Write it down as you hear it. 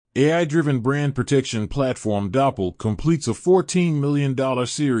AI-driven brand protection platform Doppel completes a $14 million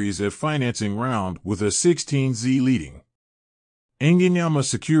Series F financing round with a 16Z leading. Enganyama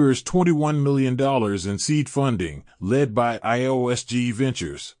secures $21 million in seed funding, led by IOSG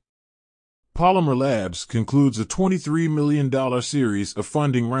Ventures. Polymer Labs concludes a $23 million series of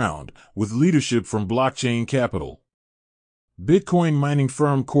funding round, with leadership from Blockchain Capital. Bitcoin mining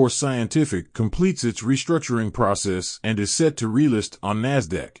firm Core Scientific completes its restructuring process and is set to relist on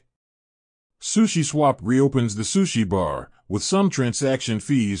Nasdaq. SushiSwap reopens the sushi bar, with some transaction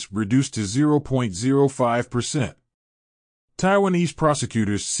fees reduced to 0.05%. Taiwanese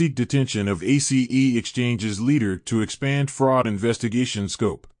prosecutors seek detention of ACE Exchange's leader to expand fraud investigation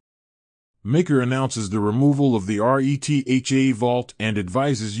scope. Maker announces the removal of the RETHA vault and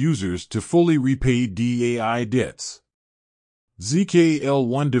advises users to fully repay DAI debts.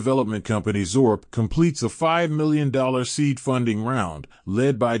 ZKL1 development company Zorp completes a $5 million seed funding round,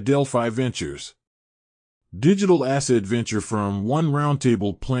 led by Delphi Ventures. Digital asset venture firm One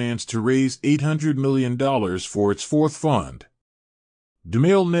Roundtable plans to raise $800 million for its fourth fund.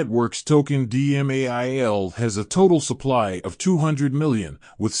 Demail Networks token DMAIL has a total supply of 200 million,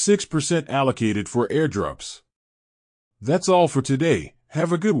 with 6% allocated for airdrops. That's all for today.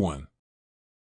 Have a good one.